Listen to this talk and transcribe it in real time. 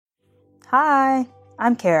Hi,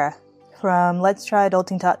 I'm Kara from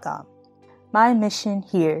Let'sTryAdulting.com. My mission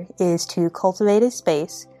here is to cultivate a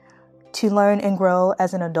space to learn and grow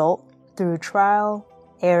as an adult through trial,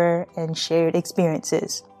 error, and shared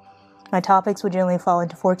experiences. My topics would generally fall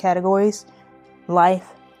into 4 categories: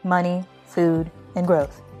 life, money, food, and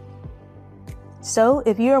growth. So,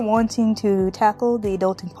 if you are wanting to tackle the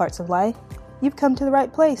adulting parts of life, you've come to the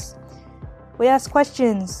right place. We ask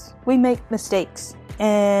questions, we make mistakes,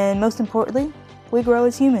 and most importantly, we grow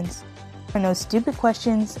as humans. There are no stupid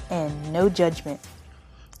questions and no judgment.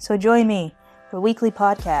 So join me for weekly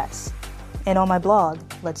podcasts and on my blog,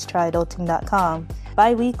 Let'sTryAdulting.com,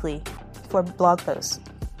 bi-weekly for blog posts.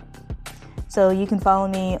 So you can follow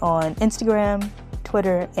me on Instagram,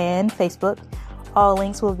 Twitter, and Facebook. All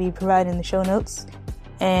links will be provided in the show notes.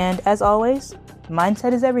 And as always,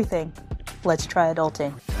 mindset is everything. Let's try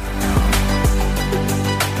adulting.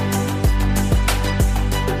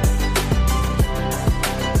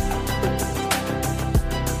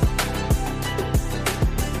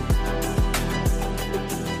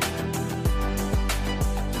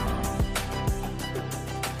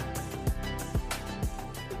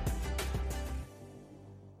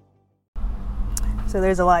 So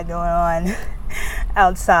there's a lot going on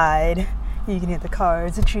outside. You can hear the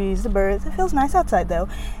cars, the trees, the birds. It feels nice outside though.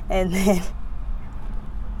 And then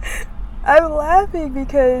I'm laughing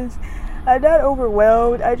because I'm not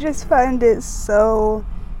overwhelmed. I just find it so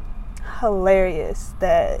hilarious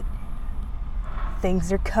that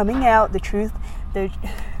things are coming out. The truth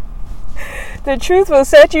will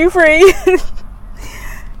set you free.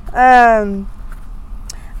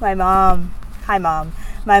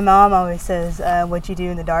 My mom always says, what you do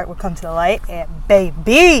in the dark will come to the light. And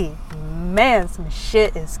baby, man, some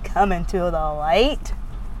shit is coming to the light.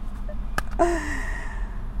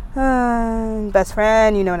 Best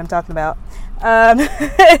friend, you know what I'm talking about.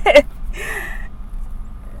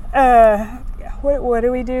 What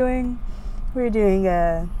are we doing? We're doing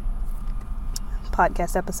a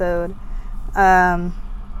podcast episode.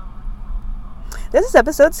 This is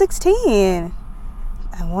episode 16.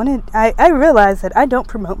 I realized that I don't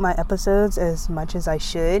promote my episodes as much as I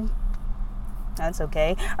should. That's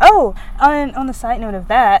okay. Oh, on the side note of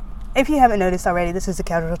that, if you haven't noticed already, this is a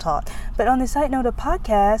casual talk. But on the side note of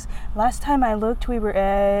podcast, last time I looked, we were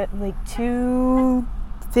at like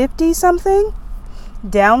 250 something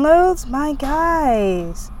downloads. My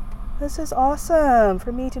guys, this is awesome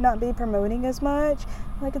for me to not be promoting as much.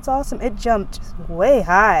 Like, it's awesome. It jumped way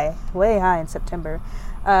high in September.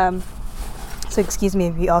 So excuse me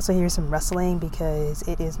if you also hear some rustling because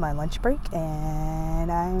it is my lunch break and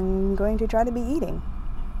I'm going to try to be eating.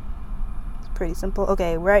 It's pretty simple.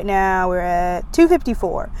 Okay, right now we're at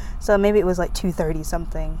 254. So maybe it was like 230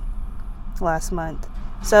 something last month.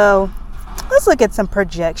 So let's look at some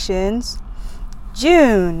projections.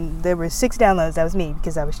 June, there were 6 downloads. That was me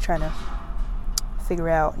because I was trying to figure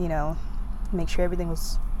out, make sure everything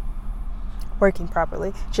was working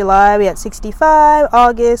properly. July, we had 65.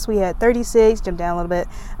 August, we had 36. Jumped down a little bit.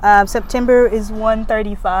 September is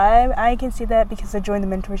 135. I can see that because I joined the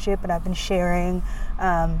mentorship and I've been sharing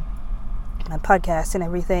my podcast and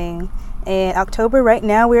everything. And October, right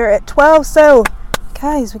now, we're at 12. So,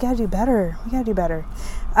 guys, we gotta do better.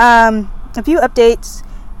 A few updates.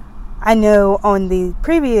 I know on the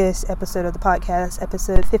previous episode of the podcast,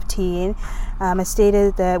 episode 15, I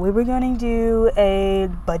stated that we were going to do a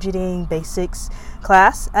budgeting basics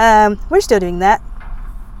class. We're still doing that.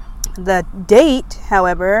 The date,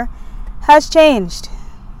 however, has changed.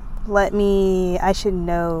 I should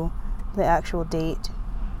know the actual date,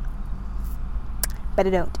 but I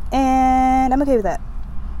don't. And I'm okay with that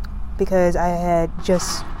because I had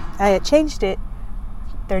changed it.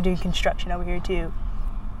 They're doing construction over here too.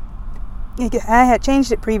 I had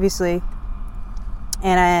changed it previously,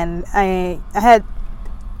 and I had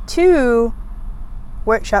 2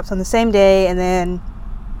 workshops on the same day, and then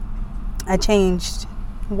I changed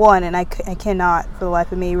one, and I cannot for the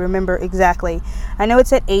life of me remember exactly. I know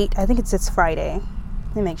it's at 8. I think it's this Friday.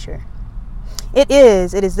 Let me make sure. It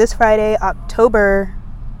is this Friday, October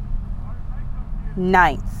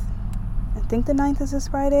 9th. I think the 9th is this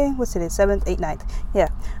Friday. What's it? 7th, 8th, 9th. Yeah,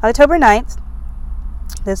 October 9th.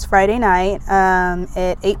 This Friday night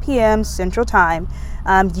at 8 p.m. Central Time.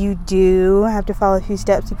 You do have to follow a few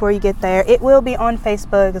steps before you get there. It will be on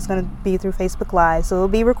Facebook. It's going to be through Facebook Live. So it will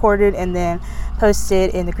be recorded and then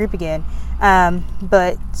posted in the group again. Oh,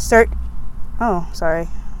 sorry.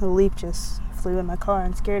 A leaf just flew in my car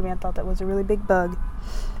and scared me. I thought that was a really big bug.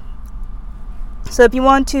 So if you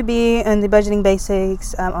want to be in the Budgeting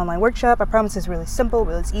Basics online workshop, I promise it's really simple,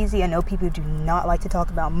 it's easy. I know people do not like to talk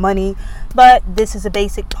about money, but this is a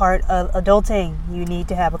basic part of adulting. You need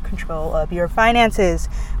to have a control of your finances.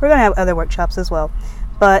 We're going to have other workshops as well,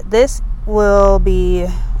 but this will be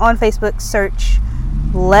on Facebook. Search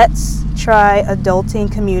Let's Try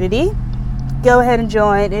Adulting Community. Go ahead and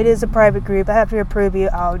join. It is a private group. I have to approve you.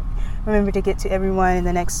 I'll remember to get to everyone in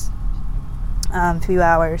the next few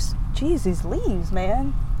hours. Jeez, these leaves,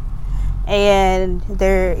 man. And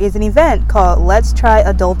there is an event called Let's Try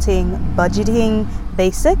Adulting Budgeting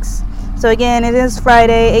Basics. So again, it is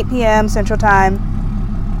Friday, 8 p.m. Central Time.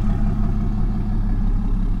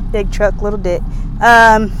 Big truck, little dick.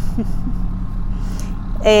 And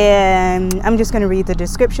I'm just going to read the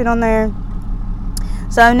description on there.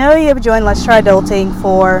 So I know you have joined Let's Try Adulting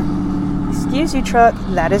for... Excuse you, truck.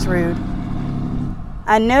 That is rude.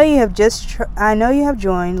 I know you have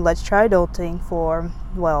joined Let's Try Adulting for,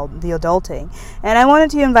 the adulting. And I wanted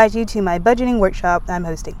to invite you to my budgeting workshop I'm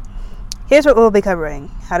hosting. Here's what we'll be covering.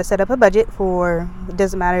 How to set up a budget for, it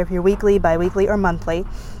doesn't matter if you're weekly, bi-weekly, or monthly.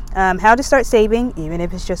 How to start saving, even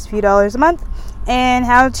if it's just a few dollars a month. And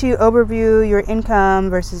how to overview your income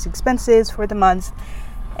versus expenses for the months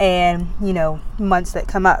and, months that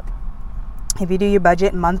come up. If you do your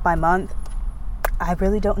budget month by month, I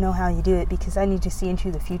really don't know how you do it, because I need to see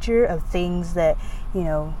into the future of things that,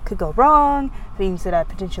 could go wrong, things that I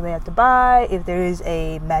potentially have to buy. If there is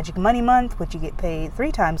a magic money month, which you get paid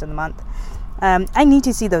 3 times in the month, I need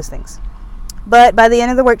to see those things. But by the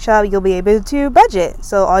end of the workshop, you'll be able to budget.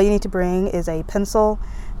 So all you need to bring is a pencil,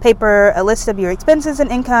 paper, a list of your expenses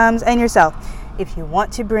and incomes, and yourself. If you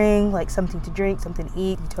want to bring like something to drink, something to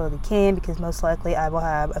eat, you totally can, because most likely I will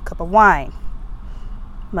have a cup of wine.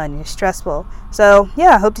 Money is stressful. So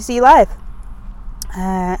yeah, I hope to see you live.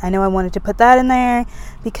 I know I wanted to put that in there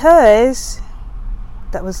because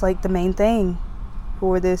that was like the main thing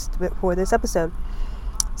for this episode.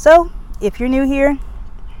 So if you're new here,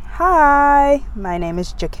 hi, my name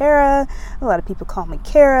is Jakara. A lot of people call me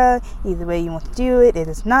Kara. Either way you want to do it, it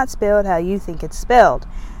is not spelled how you think it's spelled.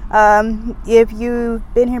 If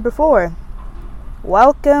you've been here before,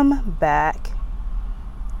 welcome back.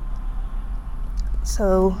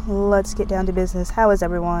 So let's get down to business. How is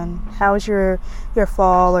everyone? How is your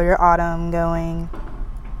fall or your autumn going?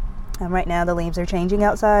 Right now the leaves are changing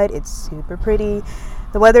outside. It's super pretty.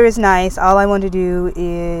 The weather is nice. All I want to do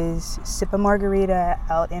is sip a margarita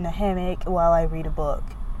out in a hammock while I read a book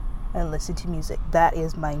and listen to music. That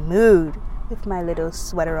is my mood with my little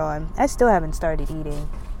sweater on. I still haven't started eating,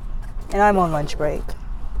 and I'm on lunch break.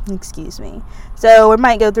 Excuse me. So we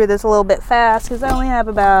might go through this a little bit fast because I only have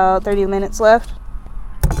about 30 minutes left.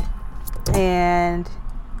 And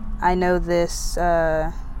I know this,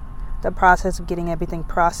 the process of getting everything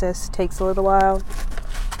processed takes a little while,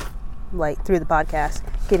 like through the podcast,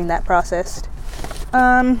 getting that processed.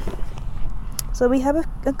 So we have a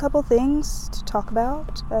couple things to talk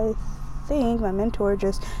about. I think my mentor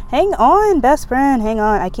just, hang on, best friend, hang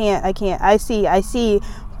on. I can't. I see.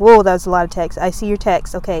 Whoa, that was a lot of text. I see your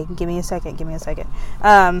text. Okay, give me a second.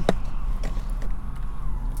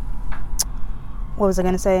 What was I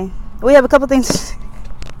going to say? We have a couple things.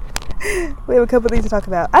 We have a couple things to talk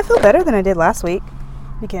about. I feel better than I did last week.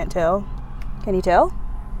 You can't tell. Can you tell?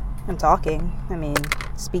 I'm talking. I mean,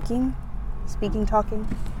 speaking, talking.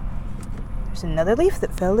 There's another leaf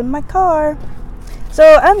that fell in my car. So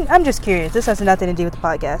I'm just curious. This has nothing to do with the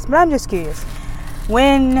podcast, but I'm just curious.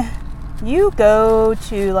 When you go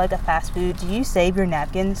to like a fast food, do you save your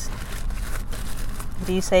napkins?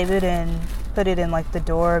 Do you save it and put it in like the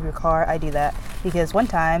door of your car? I do that because one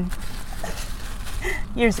time,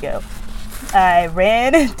 years ago, I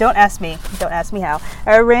ran, don't ask me how.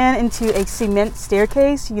 I ran into a cement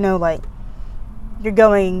staircase, like you're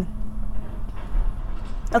going,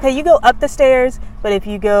 okay, you go up the stairs, but if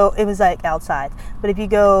you go, it was like outside, but if you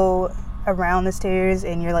go around the stairs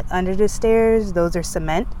and you're like under the stairs, those are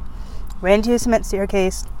cement. Ran into a cement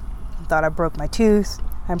staircase, thought I broke my tooth.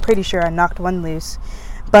 I'm pretty sure I knocked one loose,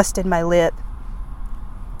 busted my lip,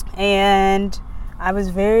 and I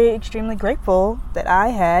was extremely grateful that I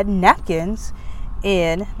had napkins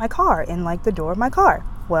in my car, in like the door of my car.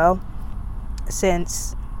 Well,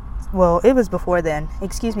 it was before then.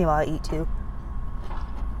 Excuse me while I eat too.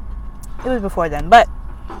 It was before then, but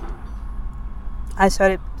I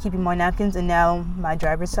started keeping more napkins, and now my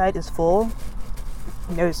driver's side is full.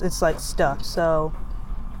 It's like stuffed, so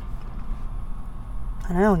I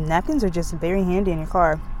don't know, napkins are just very handy in your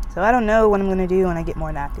car. So I don't know what I'm going to do when I get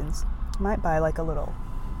more napkins. I might buy like a little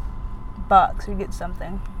box or get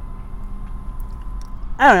something.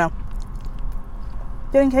 I don't know.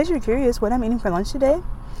 But in case you're curious, what I'm eating for lunch today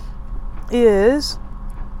is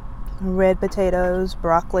red potatoes,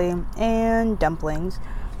 broccoli, and dumplings.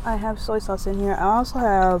 I have soy sauce in here. I also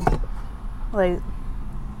have like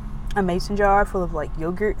a mason jar full of like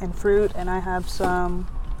yogurt and fruit, and I have some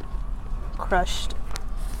crushed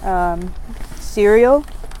cereal.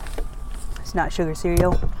 It's not sugar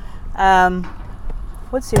cereal.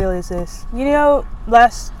 What cereal is this? You know, I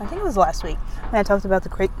think it was last week when I talked about the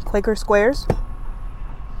Quaker Squares.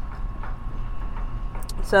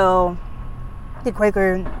 So the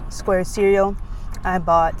Quaker Square cereal, I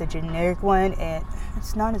bought the generic one, and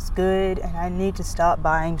it's not as good, and I need to stop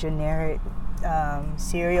buying generic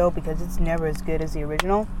cereal because it's never as good as the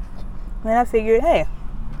original. And then I figured, hey,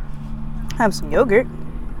 have some yogurt,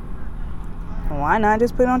 why not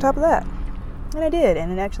just put it on top of that? And I did,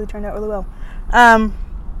 and it actually turned out really well. I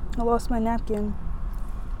lost my napkin.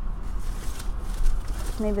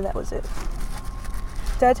 Maybe that was it.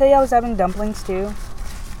 Did I tell you I was having dumplings too?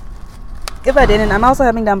 If I didn't, I'm also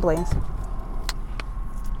having dumplings.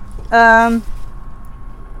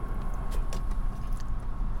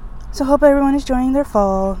 So hope everyone is enjoying their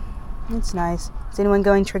fall. It's nice. Is anyone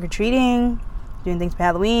going trick-or-treating? Doing things for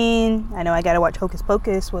Halloween? I know I gotta watch Hocus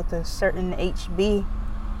Pocus with a certain HB.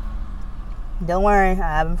 Don't worry, I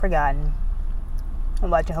haven't forgotten. I'm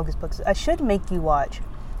watching Hocus Pocus. I should make you watch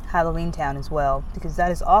Halloween Town as well, because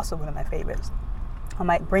that is also one of my favorites. I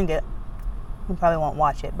might bring it. We probably won't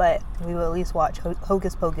watch it, but we will at least watch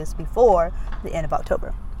Hocus Pocus before the end of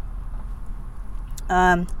October.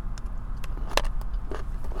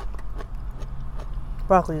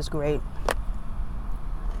 Broccoli is great.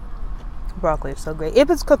 Broccoli is so great. If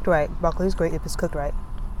it's cooked right. Broccoli is great if it's cooked right.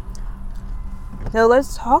 So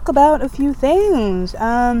let's talk about a few things.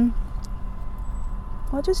 I'll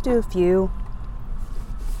just do a few.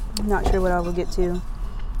 I'm not sure what I will get to.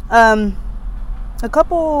 A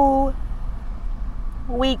couple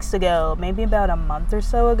weeks ago, maybe about a month or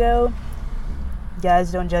so ago,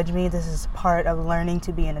 guys, don't judge me. This is part of learning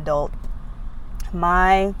to be an adult.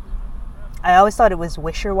 I always thought it was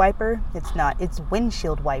Wisher wiper. It's not. It's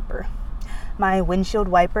windshield wiper. My windshield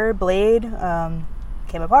wiper blade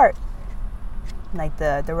came apart. Like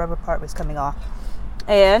the rubber part was coming off.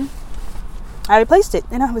 And I replaced it.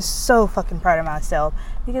 And I was so fucking proud of myself.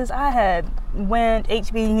 Because I had went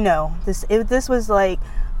HB, you know, this was like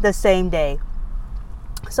the same day.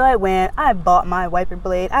 So I bought my wiper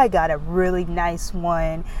blade. I got a really nice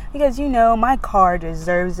one. Because, you know, my car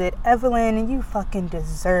deserves it. Evelyn, and you fucking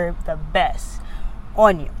deserve the best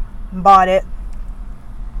on you. Bought it.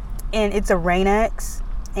 And it's a Rain-X.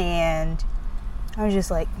 And I was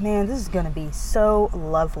just like, man, this is going to be so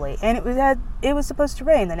lovely. And it was supposed to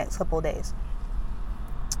rain the next couple of days.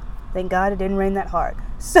 Thank God it didn't rain that hard.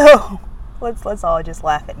 So, let's all just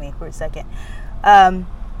laugh at me for a second.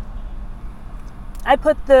 I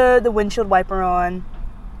put the windshield wiper on,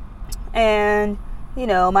 and, you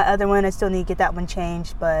know, my other one, I still need to get that one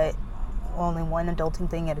changed, but only one adulting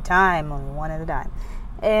thing at a time,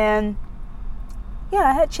 And, yeah,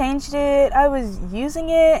 I had changed it, I was using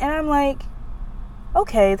it, and I'm like,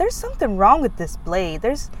 okay, there's something wrong with this blade.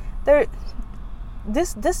 This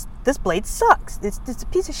blade sucks. It's a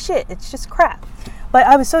piece of shit. It's just crap. But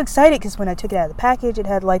I was so excited because when I took it out of the package, it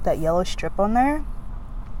had like that yellow strip on there.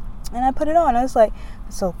 And I put it on. I was like,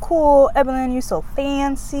 so cool. Evelyn, you're so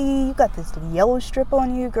fancy. You got this yellow strip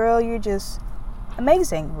on you, girl. You're just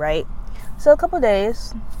amazing, right? So a couple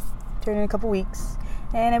days, turned in a couple weeks.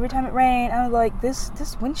 And every time it rained, I was like, this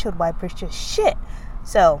windshield wiper is just shit.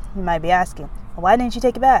 So you might be asking, well, why didn't you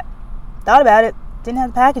take it back? Thought about it. Didn't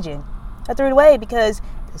have the packaging. I threw it away because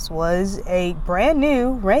this was a brand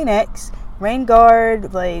new Rain-X, Rain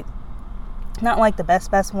Guard, like, not like the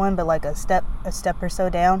best one, but like a step or so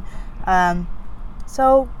down.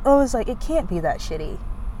 So I was like, it can't be that shitty.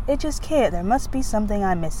 It just can't. There must be something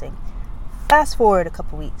I'm missing. Fast forward a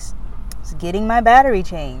couple weeks. I was getting my battery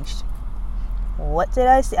changed. What did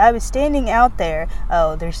I see? I was standing out there.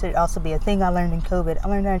 Oh, there should also be a thing I learned in COVID. I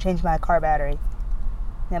learned how to change my car battery.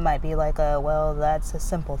 That might be like, well, that's a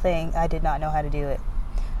simple thing. I did not know how to do it.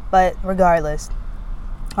 But regardless,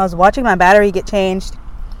 I was watching my battery get changed.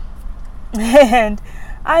 And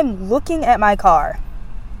I'm looking at my car.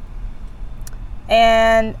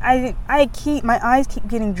 And my eyes keep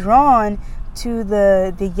getting drawn to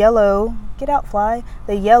the yellow, get out fly,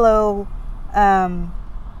 the yellow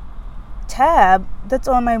tab that's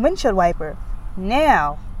on my windshield wiper.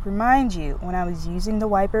 Now, remind you, when I was using the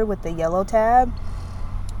wiper with the yellow tab,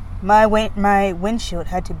 my windshield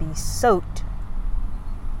had to be soaked.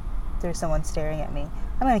 There's someone staring at me.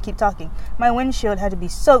 I'm going to keep talking. My windshield had to be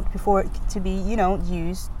soaked before it to be,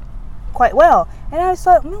 used quite well. And I was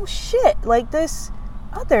like, no shit, like this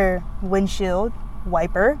other windshield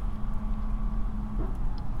wiper,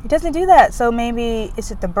 it doesn't do that. So maybe,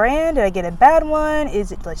 is it the brand? Did I get a bad one?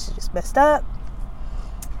 Is it like just messed up?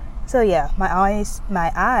 So yeah, my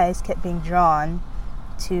eyes kept being drawn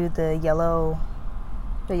to the yellow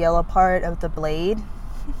part of the blade.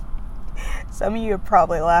 Some of you are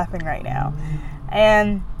probably laughing right now.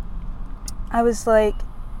 And I was like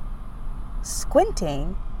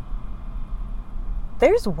squinting.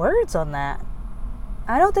 There's words on that.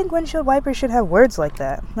 I don't think windshield wipers should have words like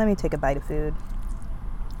that. Let me take a bite of food.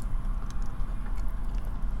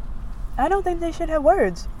 I don't think they should have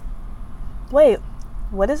words. Wait,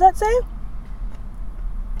 what does that say?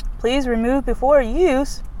 Please remove before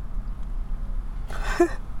use.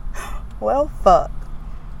 Well, fuck.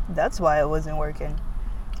 That's why it wasn't working.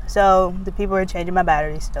 So the people are changing my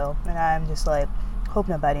battery still, and I'm just like, hope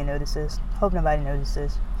nobody notices. Hope nobody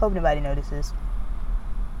notices. Hope nobody notices.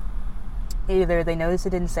 Either they noticed it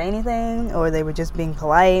didn't say anything, or they were just being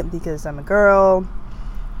polite because I'm a girl.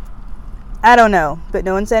 I don't know, but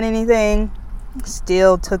no one said anything.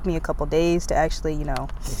 Still took me a couple days to actually,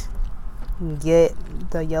 get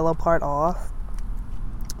the yellow part off.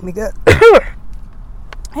 Because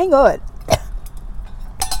hang on.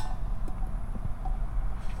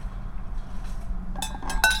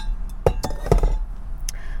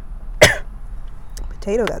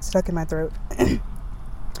 Potato got stuck in my throat.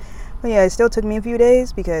 But yeah, it still took me a few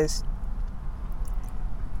days because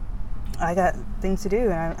I got things to do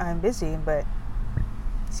and I'm busy, but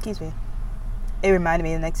excuse me. It reminded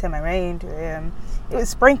me the next time I rained, it was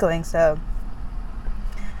sprinkling, so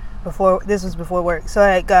this was before work, so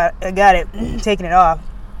I got it, taking it off.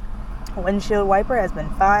 Windshield wiper has been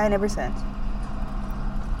fine ever since.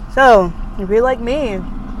 So, if you're like me,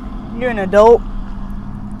 you're an adult,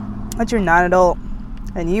 but you're not an adult,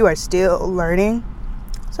 and you are still learning,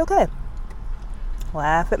 it's okay.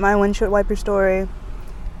 Laugh at my windshield wiper story,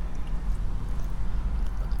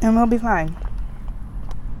 and we'll be fine.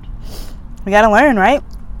 We gotta learn, right?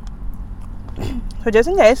 So just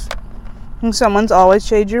in case someone's always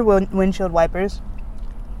changed your windshield wipers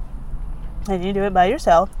and you do it by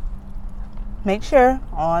yourself, make sure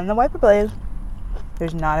on the wiper blade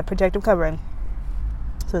there's not a protective covering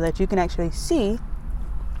so that you can actually see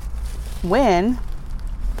when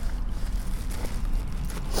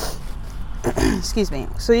excuse me,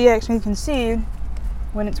 so you actually can see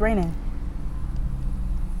when it's raining.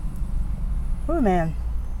 Oh man.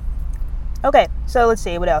 Okay, so let's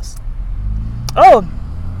see, what else? Oh,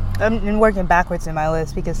 I'm working backwards in my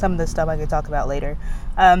list because some of this stuff I could talk about later.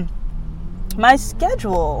 My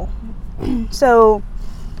schedule. So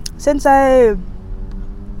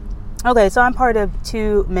I'm part of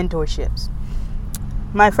 2 mentorships.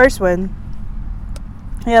 My first one,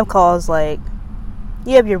 you have calls like,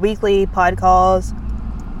 you have your weekly pod calls,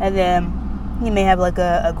 and then you may have like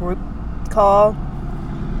a group call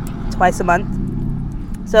twice a month.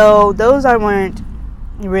 So those I weren't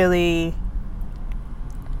really,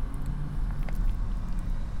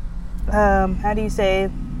 how do you say,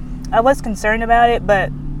 I was concerned about it, but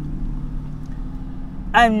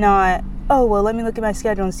I'm not, let me look at my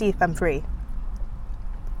schedule and see if I'm free.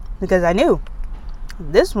 Because I knew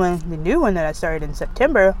this one, the new one that I started in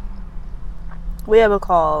September, we have a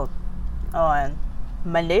call on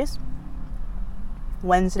Mondays,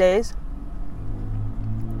 Wednesdays,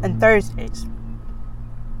 and Thursdays.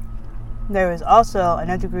 There was also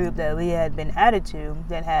another group that we had been added to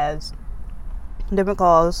that has different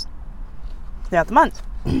calls throughout the month.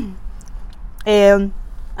 And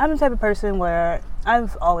I'm the type of person where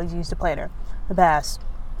I've always used a planner. The past,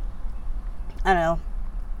 I don't know,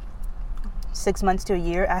 6 months to a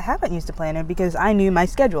year, I haven't used a planner because I knew my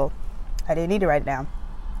schedule. I didn't need to write it down.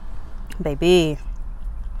 Baby,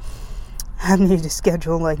 I need to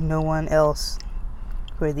schedule like no one else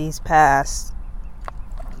for these past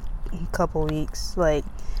couple weeks. Like,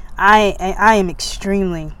 I am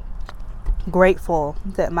extremely grateful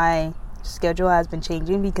that my schedule has been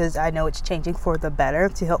changing because I know it's changing for the better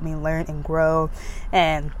to help me learn and grow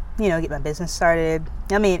and, get my business started.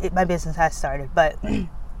 I mean, my business has started, but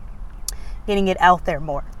getting it out there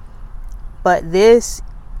more. But this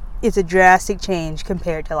is a drastic change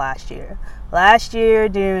compared to last year. Last year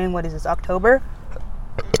during, October?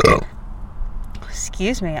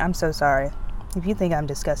 Excuse me, I'm so sorry. If you think I'm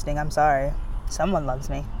disgusting, I'm sorry. Someone loves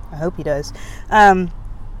me. I hope he does.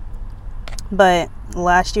 But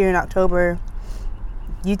last year in October,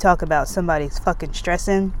 you talk about somebody's fucking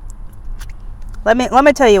stressing. Let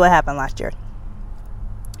me tell you what happened last year.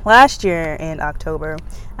 Last year in October,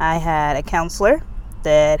 I had a counselor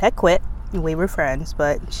that had quit we were friends,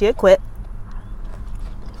 but she had quit.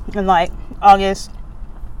 In like August,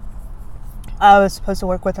 I was supposed to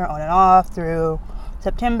work with her on and off through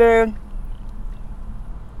September.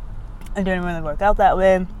 It didn't really work out that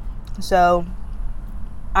way. So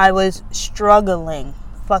I was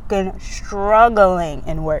fucking struggling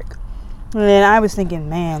in work. And I was thinking,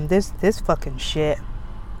 man, this fucking shit.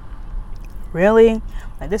 Really?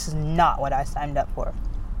 Like, this is not what I signed up for.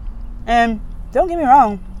 And don't get me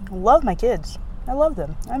wrong, I love my kids. I love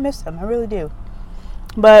them. I miss them. I really do.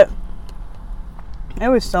 But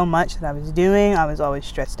there was so much that I was doing. I was always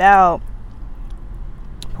stressed out,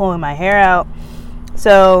 pulling my hair out.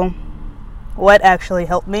 So what actually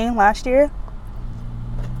helped me last year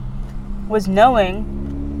was knowing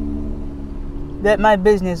that my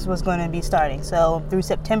business was going to be starting. So through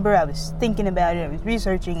September, I was thinking about it. I was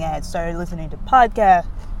researching. I had started listening to podcasts.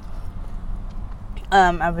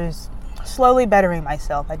 I was slowly bettering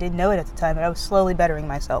myself. I didn't know it at the time, but I was slowly bettering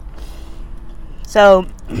myself. So,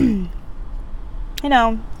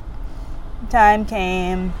 time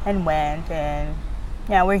came and went, and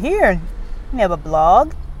now we're here. We have a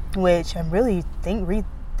blog, which I'm really thinking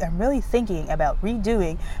about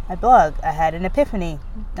redoing my blog. I had an epiphany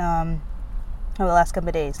over the last couple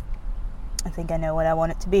of days. I think I know what I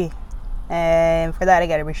want it to be, and for that I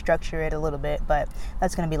got to restructure it a little bit, but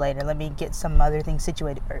that's going to be later. Let me get some other things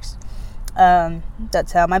situated first.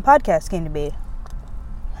 That's how my podcast came to be,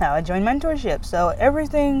 how I joined mentorship. So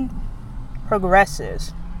everything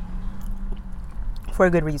progresses for a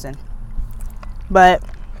good reason. But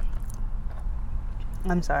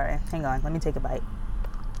I'm sorry, hang on, let me take a bite.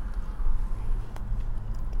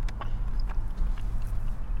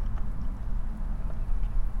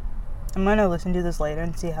 I'm gonna listen to this later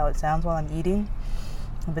and see how it sounds while I'm eating.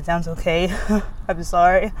 If it sounds okay, I'm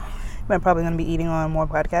sorry. I'm probably gonna be eating on more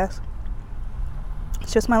podcasts.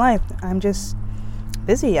 It's just my life. I'm just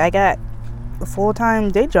busy. I got a full-time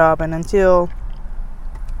day job, and until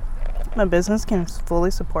my business can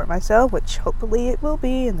fully support myself, which hopefully it will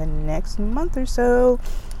be in the next month or so,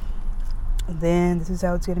 then this is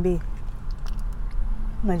how it's gonna be.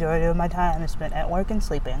 Majority of my time is spent at work and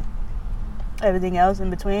sleeping. Everything else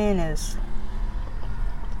in between is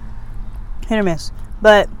hit or miss.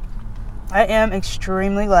 But I am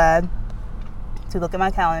extremely glad to look at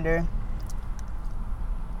my calendar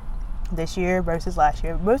this year versus last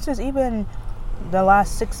year, versus even the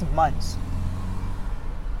last 6 months.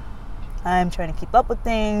 I'm trying to keep up with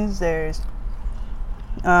things. There's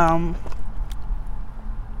a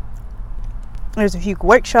few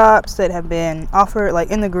workshops that have been offered,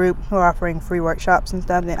 like in the group, who are offering free workshops and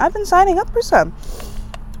stuff. And I've been signing up for some.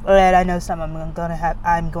 And I know some I'm going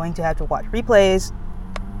to have to watch replays.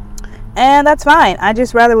 And that's fine. I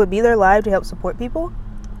just rather would be there live to help support people.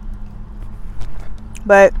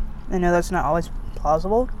 But I know that's not always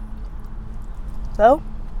plausible. So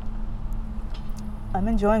I'm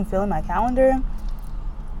enjoying filling my calendar.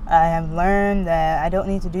 I have learned that I don't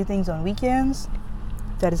need to do things on weekends.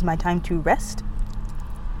 That is my time to rest.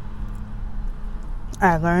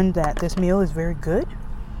 I learned that this meal is very good.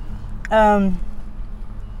 But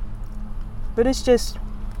it's just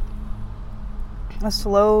a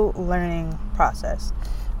slow learning process.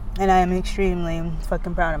 And I am extremely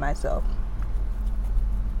fucking proud of myself.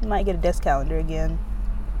 I might get a desk calendar again.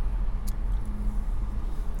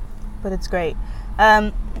 But it's great.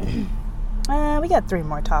 We got 3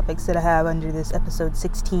 more topics that I have under this episode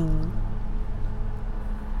 16.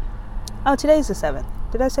 Oh, today's the 7th.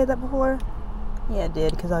 Did I say that before? Yeah, I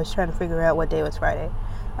did, because I was trying to figure out what day was Friday.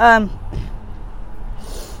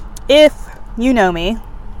 If you know me,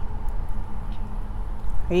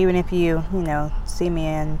 or even if you see me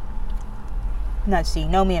and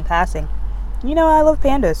know me in passing, I love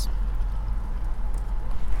pandas.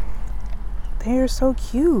 They're so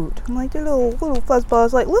cute. I'm like, they're little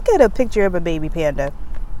fuzzballs. Like, look at a picture of a baby panda.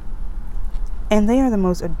 And they are the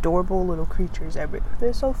most adorable little creatures ever.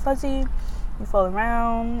 They're so fuzzy. You fall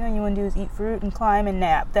around, and you want to do is eat fruit and climb and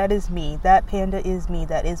nap. That is me. That panda is me.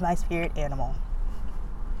 That is my spirit animal.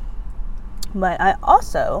 But I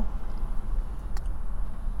also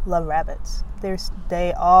love rabbits.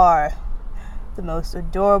 They are the most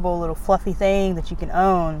adorable little fluffy thing that you can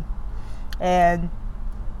own. And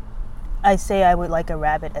I say I would like a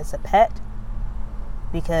rabbit as a pet,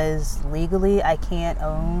 because legally I can't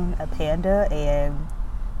own a panda, and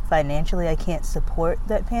financially I can't support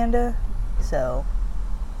that panda. So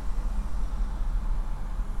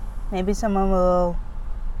maybe someone will.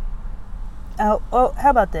 Oh,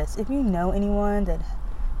 how about this? If you know anyone that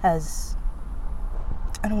has,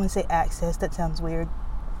 I don't want to say access, that sounds weird.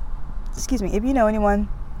 Excuse me. If you know anyone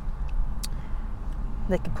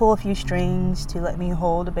they can pull a few strings to let me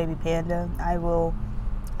hold a baby panda, I will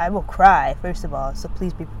cry, first of all, so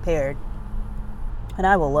please be prepared. And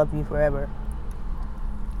I will love you forever.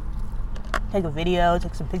 Take a video,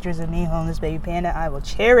 take some pictures of me holding this baby panda. I will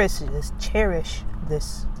cherish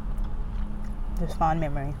this fond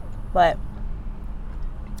memory. But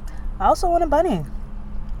I also want a bunny.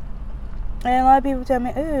 And a lot of people tell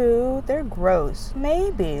me, ooh, they're gross.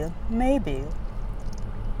 Maybe.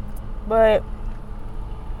 But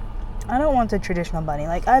I don't want the traditional bunny.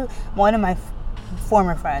 Like, one of my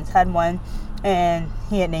former friends had one, and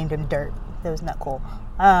he had named him Dirt. That was not cool.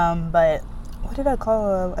 But what did I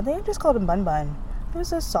call him? I think I just called him Bun Bun. It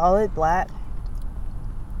was a solid black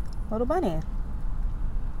little bunny.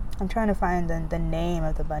 I'm trying to find the name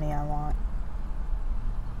of the bunny I want.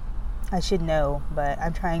 I should know, but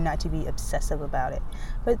I'm trying not to be obsessive about it.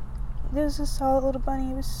 But it was a solid little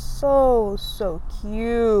bunny. It was so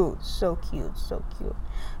cute. So cute.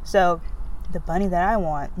 So the bunny that I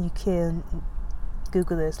want, you can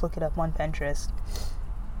Google this, look it up on Pinterest.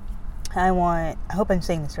 I hope I'm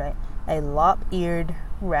saying this right, a lop-eared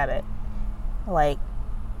rabbit. Like,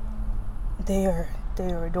 they are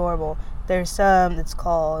adorable. There's some that's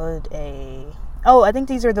called I think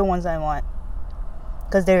these are the ones I want,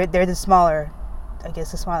 because they're the smaller, I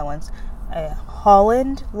guess the smaller ones. A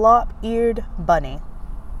Holland lop-eared bunny.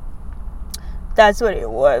 That's what it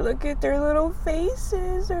was. Look at their little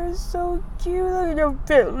faces. They're so cute. Look at their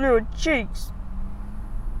fat little cheeks.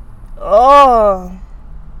 Oh.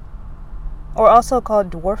 Or also called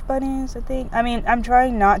dwarf bunnies, I think. I mean, I'm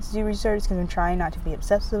trying not to do research because I'm trying not to be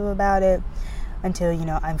obsessive about it until,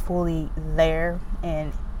 I'm fully there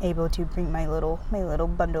and able to bring my little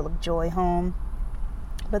bundle of joy home.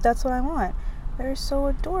 But that's what I want. They're so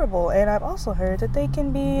adorable. And I've also heard that they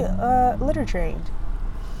can be litter trained.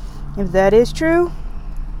 If that is true,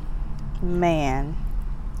 man,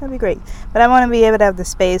 that'd be great. But I want to be able to have the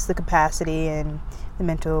space, the capacity, and the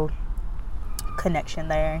mental connection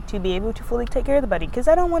there to be able to fully take care of the bunny, because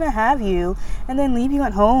I don't want to have you and then leave you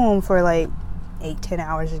at home for like 8-10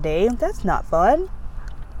 hours a day. That's not fun.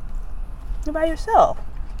 You're by yourself.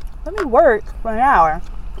 Let me work for an hour,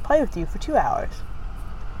 play with you for 2 hours.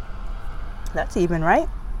 That's even, right?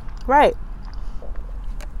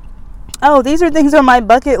 Oh, these are things on my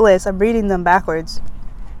bucket list. I'm reading them backwards.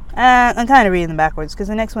 I'm kind of reading them backwards because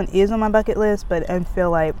the next one is on my bucket list, but I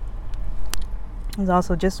feel like it's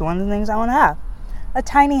also just one of the things I want to have. A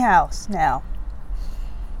tiny house. Now,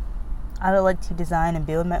 I would like to design and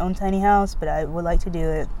build my own tiny house, but I would like to do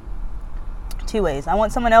it 2 ways. I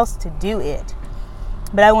want someone else to do it,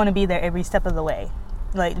 but I want to be there every step of the way.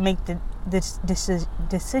 Like, make the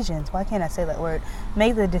decisions. Why can't I say that word?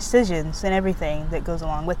 Make the decisions and everything that goes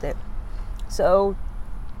along with it. So,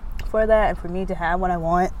 for that, and for me to have what I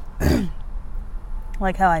want,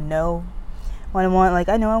 like how I know what I want, like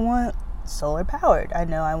I know I want solar powered. I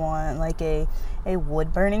know I want like a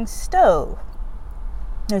wood burning stove.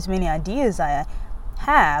 There's many ideas I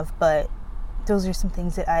have, but those are some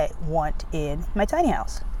things that I want in my tiny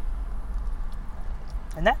house.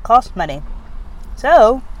 And that costs money.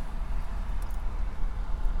 So,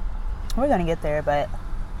 we're going to get there, but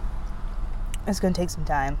it's going to take some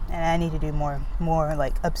time. And I need to do more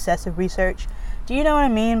like obsessive research. Do you know what I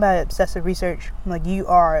mean by obsessive research? Like, you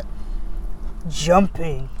are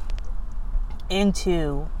jumping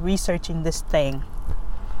into researching this thing.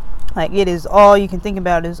 Like, it is all you can think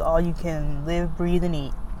about, is all you can live, breathe, and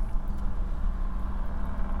eat.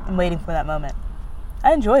 I'm waiting for that moment.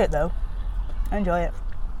 I enjoy it, though. I enjoy it.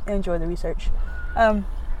 I enjoy the research. I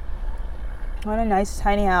want a nice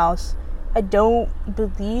tiny house. I don't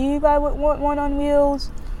believe I would want one on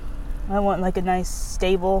wheels. I want like a nice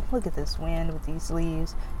stable. Look at this wind with these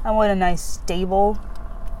leaves. I want a nice stable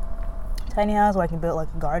tiny house where I can build like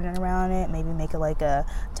a garden around it. Maybe make it like a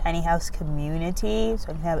tiny house community, so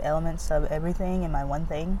I can have elements of everything in my one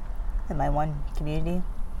thing, in my one community.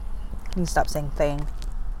 I need to stop saying thing,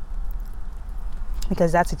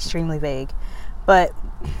 because that's extremely vague. But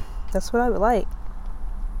that's what I would like.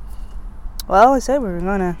 Well, I said we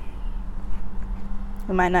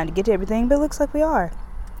might not get to everything, but it looks like we are.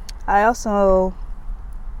 I also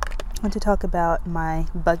want to talk about my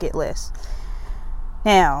bucket list.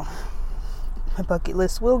 Now, my bucket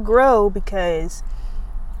list will grow because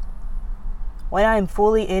when I'm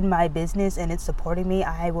fully in my business and it's supporting me,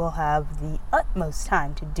 I will have the utmost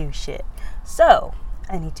time to do shit. So,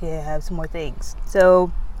 I need to have some more things.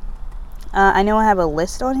 So, I know I have a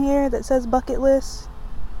list on here that says bucket list.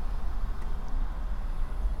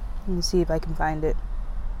 Let me see if I can find it.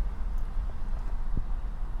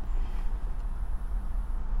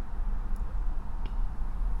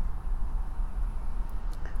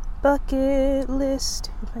 Bucket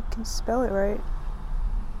list. If I can spell it right.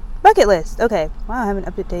 Bucket list. Okay. Wow, I haven't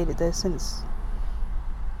updated this since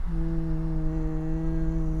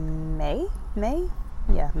May?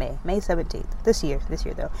 Yeah, May 17th. This year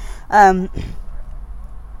though.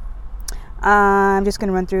 I'm just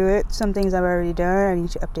gonna run through it. Some things I've already done. I need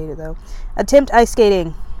to update it though. Attempt ice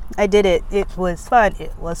skating. I did it. It was fun.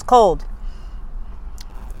 It was cold.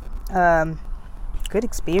 Good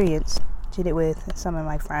experience. Did it with some of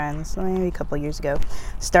my friends maybe a couple years ago.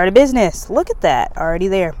 Start a business. Look at that. Already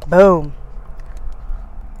there. Boom.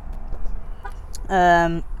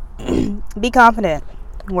 Be confident.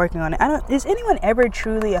 Working on it. Is anyone ever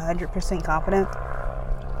truly 100% confident?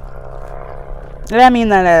 And I mean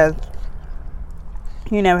that as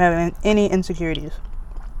you never have any insecurities.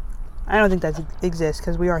 I don't think that exists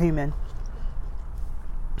because we are human.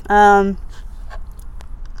 I'm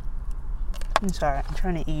sorry. I'm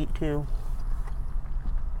trying to eat too.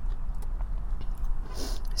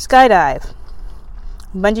 Skydive.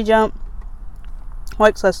 Bungee jump.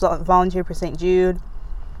 Volunteer for St. Jude.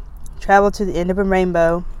 Travel to the end of a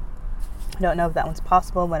rainbow. I don't know if that one's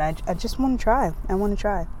possible, but I just want to try.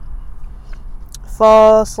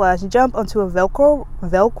 Fall/jump onto a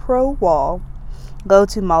Velcro wall. Go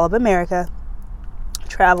to Mall of America.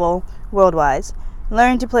 Travel worldwide.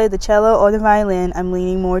 Learn to play the cello or the violin. I'm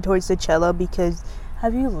leaning more towards the cello because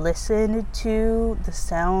have you listened to the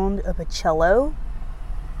sound of a cello?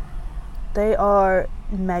 They are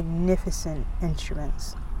magnificent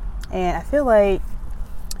instruments. And I feel like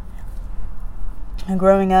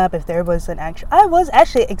growing up, if there was I was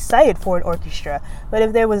actually excited for an orchestra, but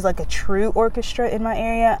if there was like a true orchestra in my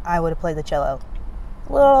area, I would have played the cello.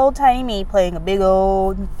 Little old tiny me playing a big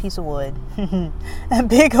old piece of wood. A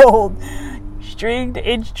big old stringed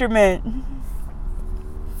instrument.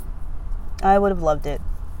 I would have loved it.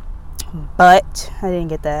 But I didn't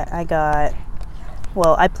get that.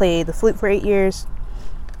 I played the flute for 8 years.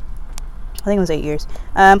 I think it was 8 years.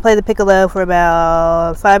 Played the piccolo for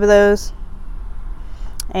about 5 of those.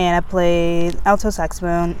 And I played alto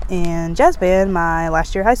saxophone in jazz band my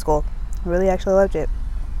last year of high school. I really actually loved it.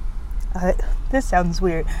 This sounds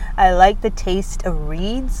weird. I like the taste of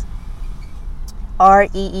reeds.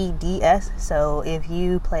 R-E-E-D-S. So if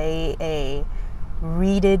you play a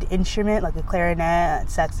reeded instrument like a clarinet,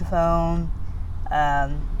 saxophone,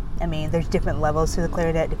 there's different levels to the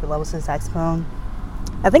clarinet, different levels to the saxophone.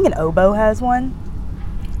 I think an oboe has one.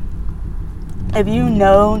 If you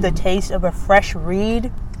know the taste of a fresh reed,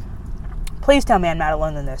 please tell me I'm not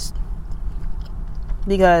alone in this.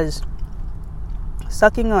 Because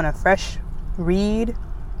sucking on a fresh reed,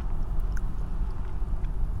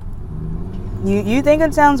 you think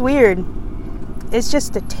it sounds weird. It's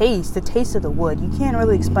just the taste of the wood. You can't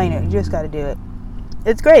really explain it. You just got to do it.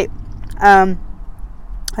 It's great.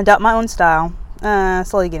 Adopt my own style.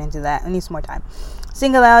 Slowly get into that. I need some more time.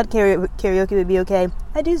 Sing aloud, karaoke would be okay.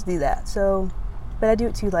 I do that. So, but I do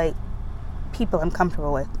it to like people I'm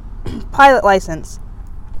comfortable with. Pilot license.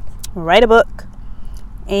 Write a book.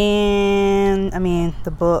 And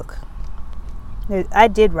the book. I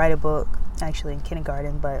did write a book actually in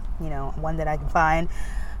kindergarten, but one that I can find.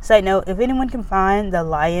 Side note: if anyone can find The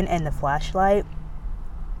Lion and the Flashlight,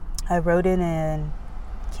 I wrote it in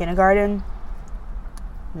kindergarten,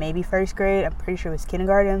 maybe first grade. I'm pretty sure it was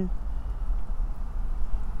kindergarten.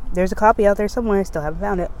 There's a copy out there somewhere. Still haven't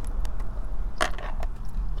found it.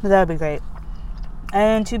 But that would be great.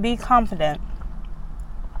 And to be confident.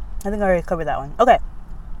 I think I already covered that one. Okay.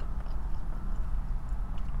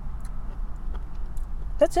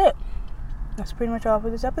 That's it. That's pretty much all for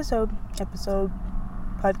this episode.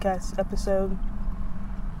 Podcast episode.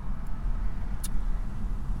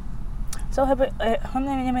 So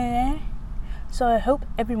I hope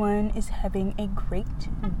everyone is having a great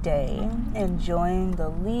day, enjoying the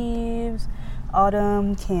leaves,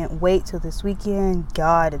 autumn. Can't wait till this weekend.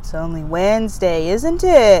 God, it's only Wednesday, isn't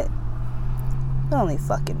it? It's only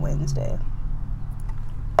fucking Wednesday.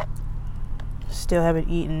 Still haven't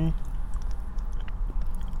eaten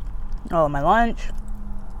all of my lunch.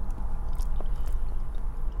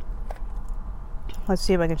 Let's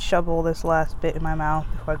see if I can shovel this last bit in my mouth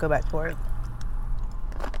before I go back to work.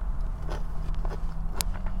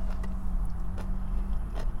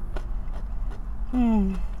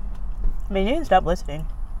 You need to stop listening.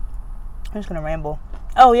 I'm just gonna ramble.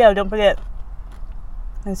 Oh yeah, don't forget.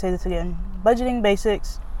 Let me say this again. Budgeting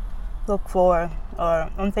Basics. Look for, or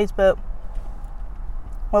on Facebook.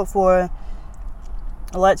 Look for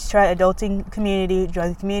Let's Try Adulting Community. Join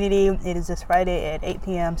the community. It is this Friday at 8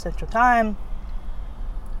 p.m. Central Time.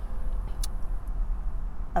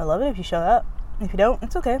 I love it if you show up. If you don't,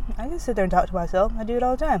 it's okay. I can sit there and talk to myself. I do it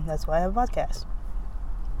all the time. That's why I have a podcast.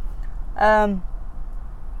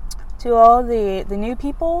 To all the new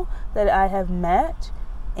people that I have met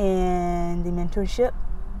in the mentorship,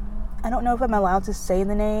 I don't know if I'm allowed to say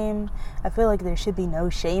the name. I feel like there should be no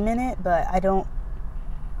shame in it, but I don't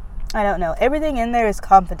know. Everything in there is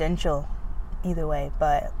confidential either way,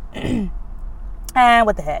 but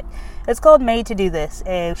what the heck. It's called Made to Do This,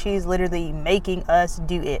 and she's literally making us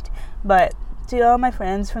do it. But to all my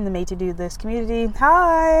friends from the Made to Do This community,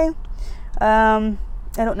 hi! I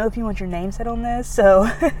don't know if you want your name said on this, so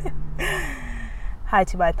hi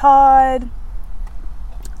to my pod.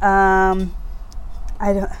 Hi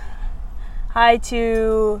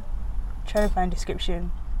to, trying to find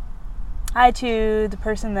description. Hi to the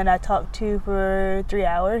person that I talked to for 3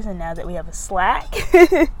 hours, and now that we have a Slack.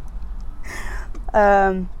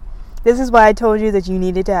 This is why I told you that you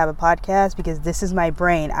needed to have a podcast, because this is my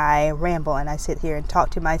brain. I ramble and I sit here and talk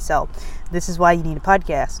to myself. This is why you need a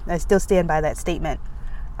podcast. I still stand by that statement.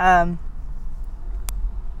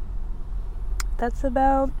 That's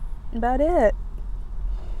about it.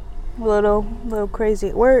 A little crazy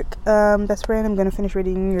at work. Best friend, I'm gonna finish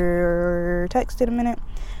reading your text in a minute.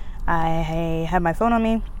 I have my phone on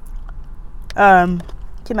me.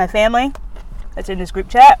 To my family that's in this group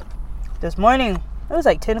chat this morning, it was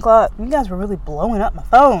like 10 o'clock. You guys were really blowing up my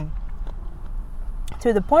phone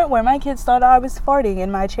to the point where my kids thought I was farting in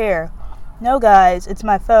my chair. No, guys, it's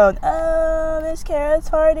my phone. Oh, Miss Kara's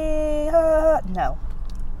farting. No.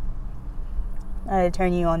 I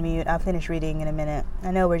turn you on mute. I'll finish reading in a minute.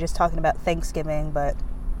 I know we're just talking about Thanksgiving, but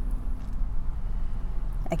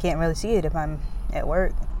I can't really see it if I'm at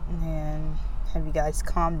work. And have you guys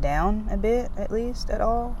calmed down a bit, at least, at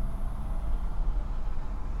all?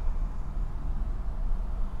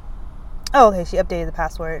 Oh, okay, she updated the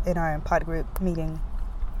password in our pod group meeting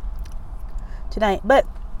tonight. But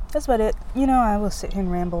that's about it. I will sit here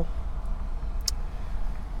and ramble.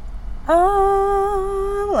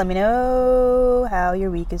 Let me know how your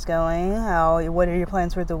week is going. What are your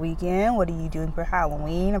plans for the weekend? What are you doing for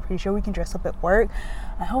Halloween? I'm pretty sure we can dress up at work.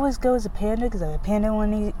 I always go as a panda because I have a panda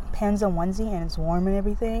onesie and it's warm and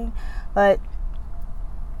everything. But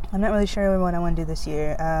I'm not really sure what I want to do this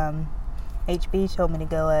year. HB told me to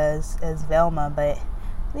go as Velma, but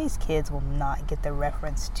these kids will not get the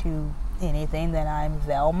reference to anything that I'm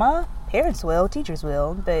Velma. Parents will, teachers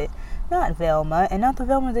will, but not Velma, and not the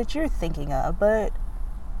Velma that you're thinking of, but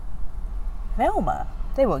Velma.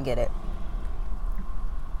 They won't get it.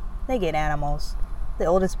 They get animals. The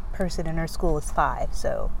oldest person in our school is 5,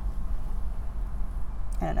 so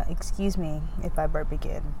I don't know. Excuse me if I burp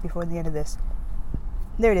again before the end of this.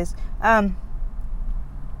 There it is.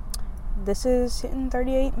 This is hitting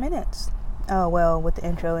 38 minutes. Oh, well, with the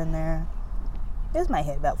intro in there, this might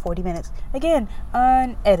hit about 40 minutes. Again,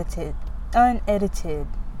 unedited.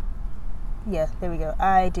 Yeah, there we go.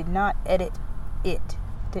 I did not edit it.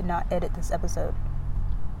 Did not edit this episode.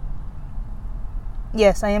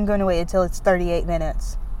 Yes, I am going to wait until it's 38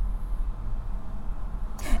 minutes.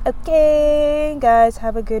 Okay, guys,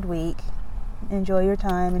 have a good week. Enjoy your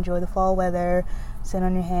time. Enjoy the fall weather. Sit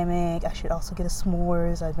on your hammock. I should also get a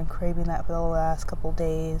s'mores. I've been craving that for the last couple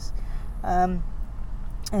days.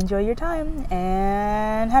 Enjoy your time,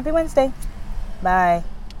 and happy Wednesday. Bye.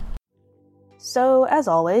 So, as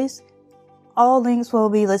always, all links will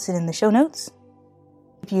be listed in the show notes.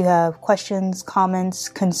 If you have questions, comments,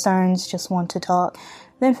 concerns, just want to talk,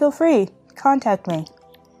 then feel free. Contact me.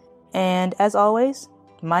 And as always,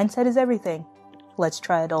 mindset is everything. Let's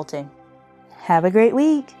try adulting. Have a great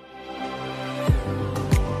week.